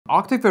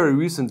Arctic very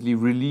recently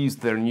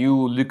released their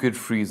new liquid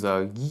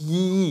freezer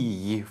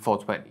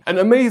LFIII. An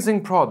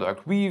amazing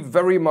product, we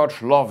very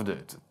much loved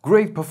it.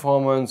 Great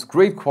performance,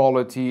 great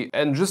quality,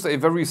 and just a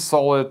very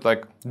solid,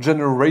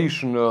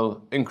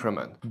 generational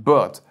increment.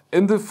 But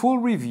in the full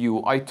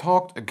review, I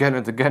talked again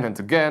and again and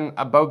again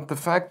about the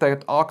fact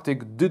that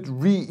Arctic did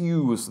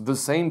reuse the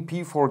same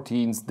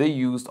P14s they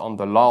used on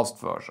the last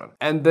version.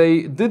 And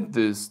they did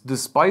this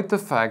despite the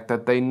fact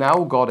that they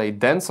now got a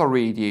denser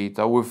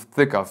radiator with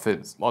thicker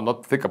fins. Well,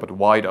 not thicker, but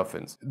wider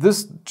fins.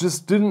 This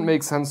just didn't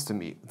make sense to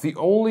me. The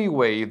only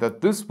way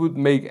that this would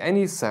make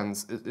any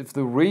sense is if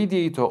the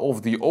radiator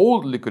of the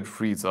old liquid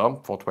freezer,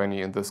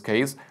 420 in this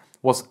case,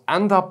 was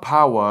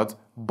underpowered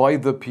by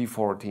the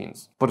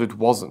P14s, but it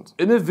wasn't.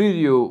 In a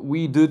video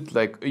we did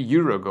a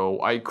year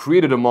ago, I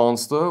created a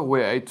monster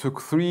where I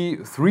took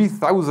 3000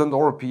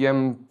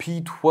 RPM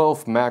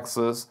P12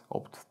 maxes,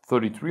 or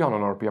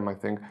 3300 RPM I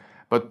think,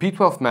 but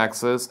P12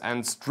 maxes,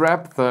 and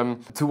strapped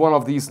them to one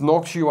of these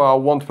Nokia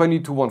 120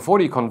 to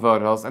 140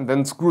 converters and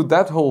then screwed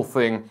that whole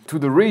thing to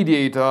the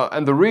radiator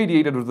and the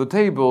radiator to the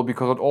table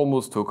because it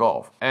almost took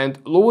off. And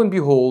lo and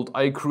behold,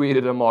 I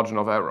created a margin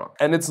of error.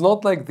 And it's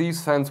not like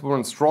these fans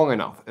weren't strong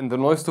enough. In the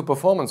noise to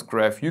performance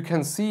graph, you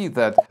can see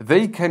that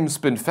they can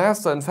spin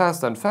faster and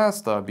faster and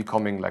faster,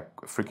 becoming like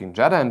a freaking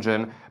jet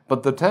engine,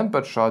 but the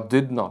temperature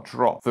did not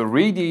drop. The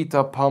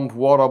radiator, pump,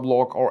 water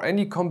block, or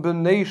any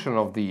combination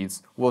of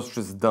these was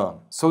just done.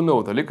 So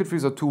no, the Liquid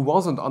Freezer 2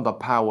 wasn't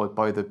underpowered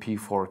by the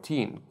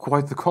P14.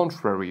 Quite the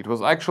contrary, it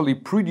was actually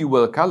pretty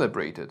well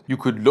calibrated. You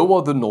could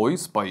lower the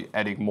noise by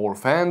adding more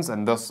fans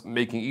and thus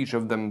making each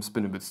of them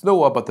spin a bit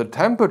slower, but the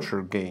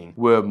temperature gain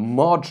were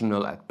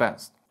marginal at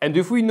best. And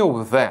if we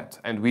know that,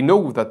 and we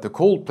know that the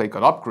cold plate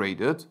got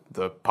upgraded,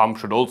 the pump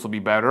should also be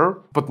better,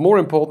 but more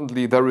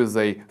importantly there is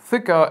a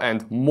thicker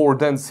and more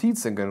dense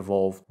heatsink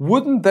involved,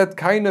 wouldn't that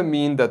kinda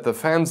mean that the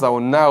fans are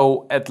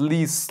now at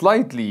least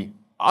slightly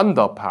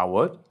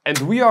underpowered? And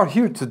we are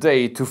here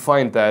today to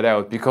find that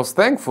out, because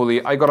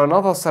thankfully I got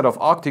another set of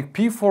Arctic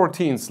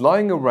P14s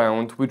lying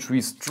around, which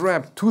we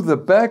strapped to the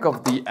back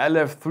of the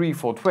LF3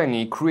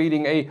 420,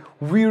 creating a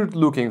weird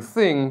looking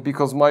thing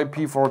because my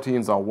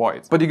P14s are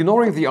white. But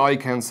ignoring the eye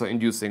cancer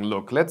inducing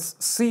look, let's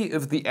see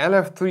if the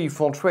LF3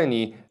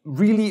 420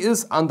 really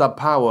is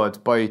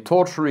underpowered by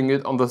torturing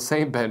it on the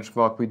same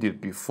benchmark we did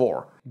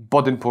before,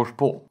 but in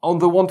push-pull. On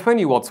the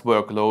 120 watts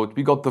workload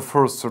we got the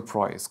first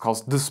surprise,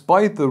 cause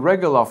despite the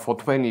regular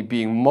 420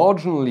 being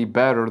marginally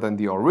better than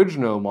the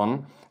original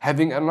one,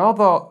 having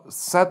another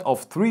set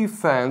of 3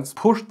 fans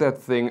pushed that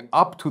thing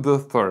up to the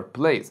 3rd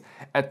place.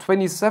 At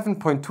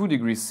 27.2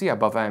 degrees C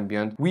above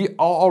ambient, we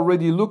are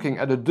already looking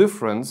at a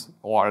difference,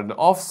 or an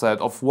offset,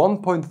 of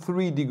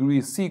 1.3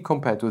 degrees C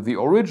compared to the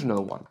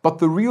original one. But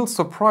the real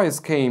surprise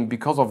came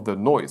because of the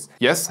noise.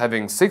 Yes,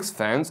 having 6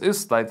 fans is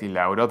slightly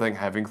louder than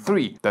having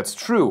 3. That's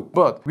true,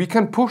 but we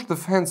can push the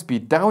fan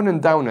speed down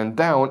and down and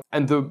down,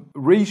 and the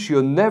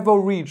ratio never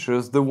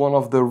reaches the one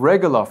of the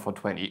regular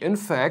 420. In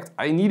fact,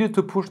 I needed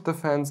to push the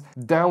fans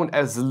down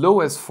as low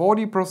as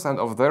 40%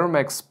 of their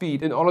max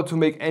speed in order to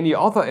make any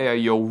other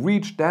AIO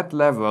reach that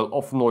level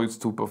of noise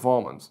to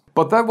performance.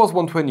 But that was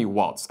 120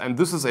 watts, and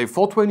this is a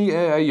 420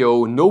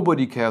 AIO,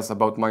 nobody cares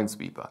about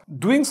Minesweeper.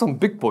 Doing some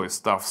big boy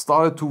stuff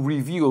started to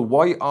reveal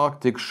why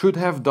Arctic should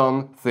have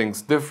done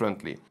things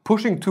differently.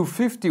 Pushing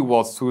 250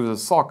 watts through the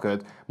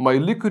socket, my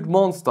liquid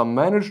monster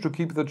managed to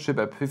keep the chip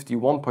at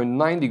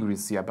 51.9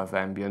 degrees C above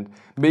ambient,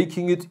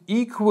 making it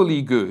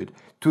equally good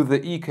to the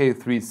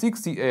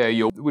EK360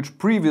 AIO, which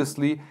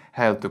previously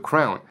held the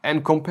crown.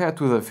 And compared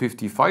to the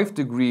 55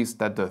 degrees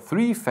that the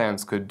 3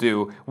 fans could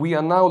do, we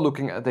are now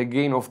looking at a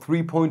gain of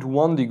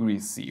 3.1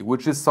 degrees C,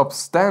 which is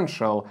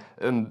substantial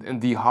in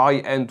the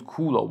high-end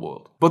cooler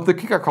world. But the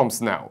kicker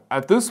comes now.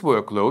 At this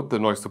workload, the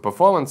noise to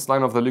performance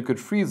line of the Liquid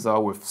Freezer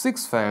with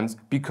 6 fans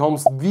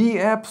becomes the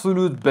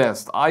absolute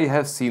best I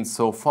have seen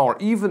so far,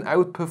 even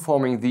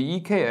outperforming the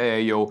EK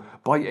AIO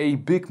by a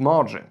big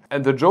margin.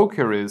 And the joke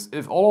here is,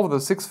 if all of the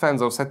 6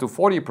 fans are set to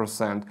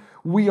 40%,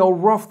 we are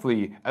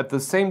roughly at the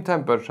same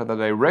temperature that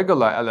a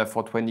regular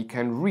LF420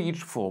 can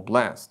reach full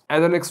blast.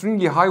 At an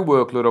extremely high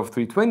workload of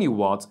 320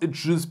 watts, it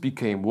just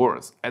became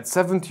worse. At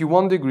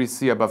 71 degrees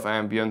C above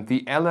ambient,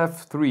 the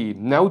LF3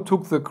 now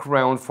took the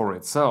crown for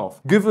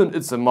itself. Given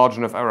it's a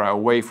margin of error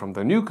away from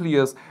the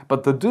nucleus,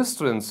 but the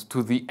distance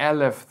to the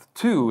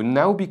LF2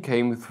 now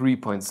became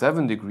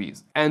 3.7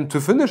 degrees. And to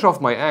finish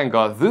off my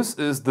anger, this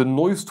is the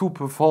noise to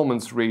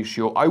performance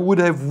ratio I would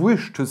have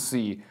wished to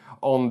see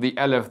on the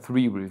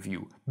LF3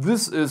 review.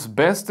 This is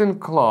best in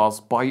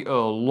class by a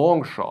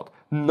long shot.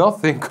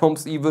 Nothing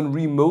comes even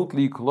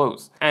remotely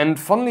close. And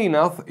funnily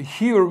enough,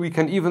 here we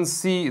can even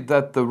see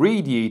that the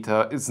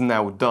radiator is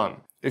now done.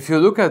 If you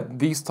look at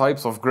these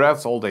types of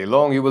graphs all day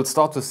long, you will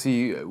start to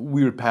see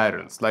weird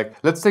patterns. Like,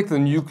 let's take the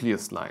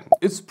nucleus line.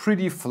 It's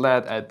pretty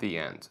flat at the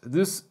end.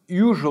 This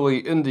usually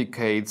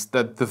indicates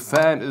that the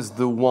fan is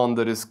the one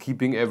that is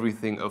keeping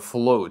everything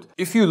afloat.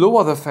 If you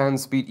lower the fan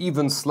speed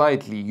even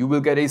slightly, you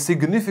will get a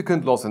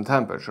significant loss in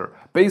temperature.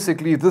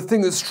 Basically, the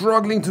thing is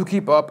struggling to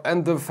keep up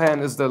and the fan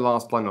is the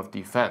last line of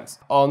defense.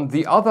 On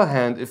the other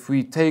hand, if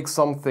we take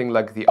something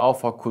like the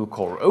Alpha Cool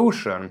Core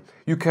Ocean,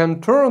 you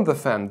can turn the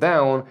fan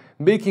down,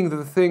 making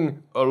the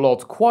thing a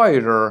lot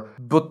quieter,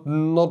 but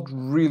not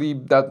really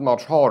that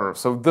much harder.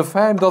 So the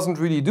fan doesn't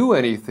really do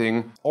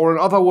anything, or in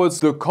other words,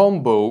 the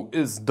combo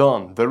is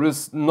done. There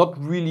is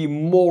not really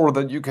more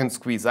that you can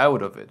squeeze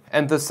out of it.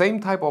 And the same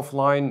type of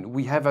line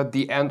we have at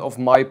the end of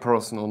my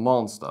personal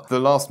monster. The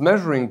last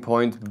measuring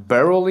point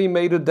barely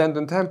made a dent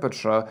in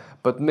temperature,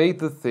 but made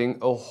the thing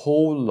a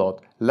whole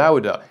lot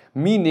louder,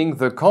 meaning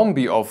the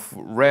combi of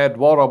red,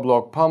 water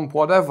block, pump,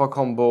 whatever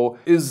combo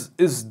is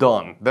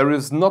done. There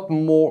is not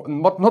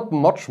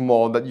much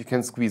more that you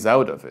can squeeze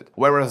out of it.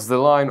 Whereas the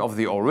line of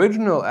the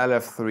original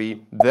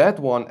LF3, that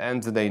one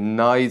ends at a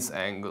nice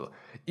angle,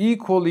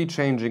 equally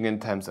changing in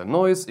temps and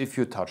noise if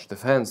you touch the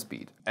fan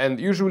speed. And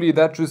usually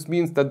that just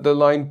means that the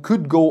line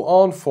could go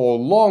on for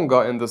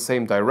longer in the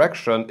same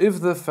direction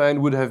if the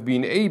fan would have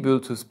been able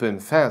to spin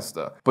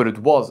faster, but it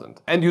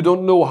wasn't. And you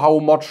don't know how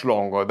much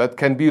longer, that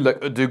can be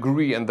like a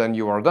degree and then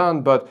you are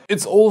done, but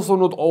it's also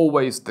not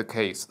always the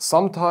case.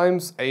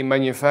 Sometimes a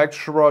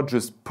manufacturer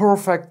just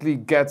perfectly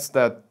gets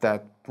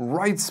that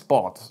right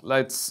spot.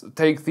 Let's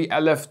take the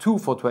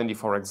LF2 for 20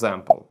 for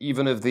example.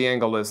 Even if the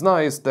angle is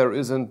nice, there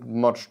isn't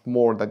much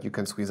more that you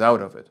can squeeze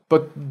out of it.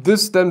 But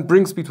this then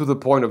brings me to the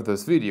point of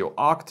this video.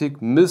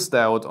 Arctic missed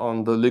out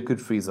on the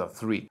Liquid Freezer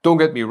 3. Don't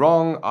get me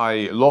wrong,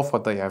 I love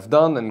what they have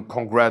done and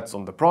congrats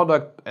on the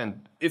product,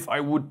 and if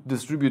I would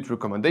distribute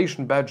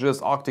recommendation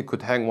badges, Arctic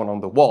could hang one on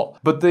the wall.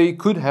 But they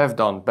could have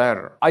done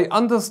better. I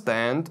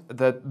understand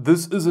that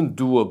this isn't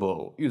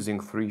doable using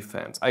 3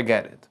 fans, I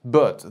get it.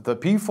 But the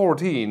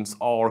P14s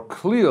are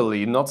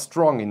clearly not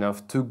strong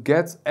enough to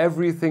get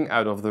everything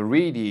out of the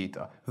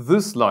radiator.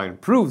 This line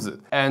proves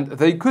it. And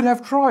they could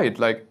have tried,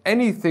 like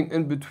anything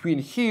in between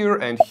here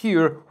and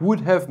here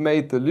would have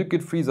made the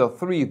Liquid Freezer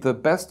 3 the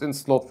best in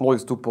slot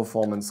noise to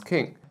performance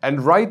king.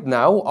 And right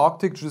now,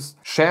 Arctic just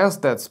shares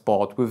that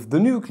spot with the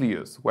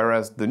nucleus,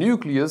 whereas the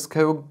nucleus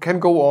can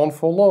go on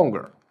for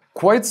longer.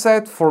 Quite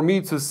sad for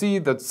me to see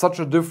that such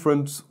a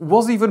difference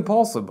was even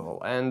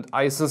possible, and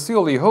I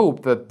sincerely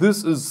hope that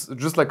this is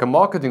just like a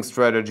marketing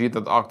strategy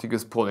that Arctic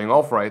is pulling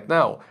off right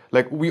now.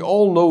 Like, we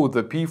all know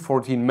the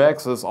P14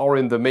 Maxes are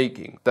in the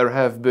making. There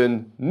have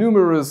been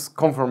numerous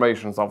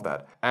confirmations of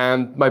that.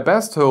 And my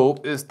best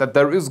hope is that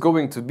there is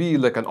going to be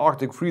like an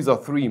Arctic Freezer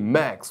 3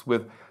 Max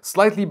with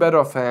slightly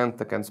better fans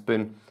that can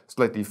spin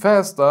slightly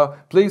faster,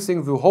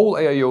 placing the whole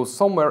AIO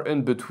somewhere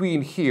in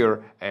between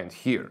here and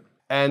here.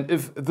 And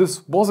if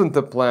this wasn't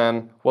the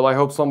plan, well, I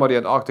hope somebody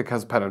at Arctic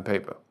has pen and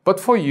paper. But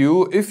for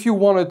you, if you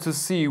wanted to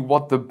see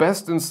what the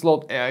best in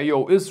slot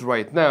AIO is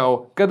right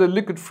now, get a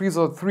Liquid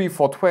Freezer 3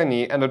 for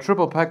 20 and a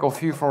triple pack of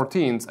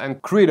P14s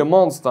and create a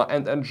monster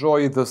and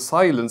enjoy the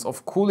silence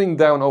of cooling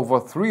down over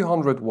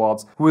 300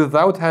 watts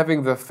without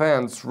having the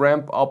fans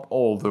ramp up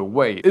all the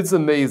way. It's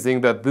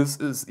amazing that this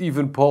is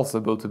even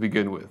possible to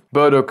begin with.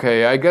 But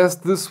okay, I guess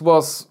this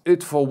was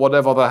it for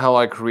whatever the hell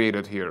I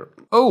created here.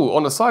 Oh,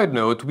 on a side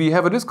note, we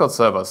have a Discord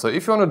server, so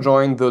if you want to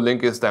join, the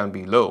link is down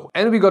below.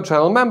 And we got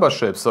channel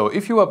membership, so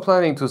if you are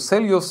planning to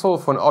sell your soul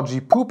for an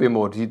RG poop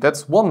emoji,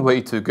 that's one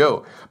way to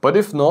go. But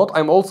if not,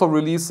 I'm also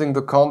releasing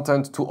the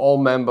content to all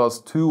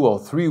members 2 or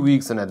 3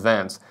 weeks in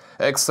advance.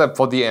 Except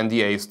for the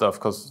NDA stuff,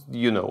 because,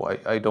 you know,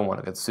 I don't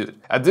want to get sued.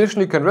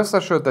 Additionally, you can rest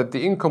assured that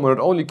the income will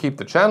not only keep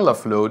the channel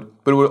afloat,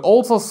 but will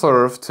also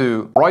serve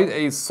to write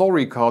a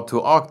sorry card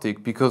to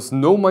Arctic, because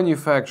no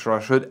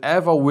manufacturer should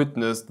ever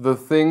witness the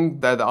thing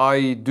that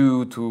I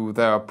do to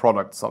their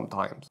product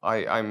sometimes.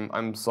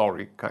 I'm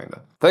sorry,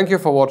 kinda. Thank you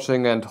for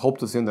watching and hope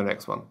to see you in the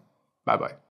next one. Bye bye.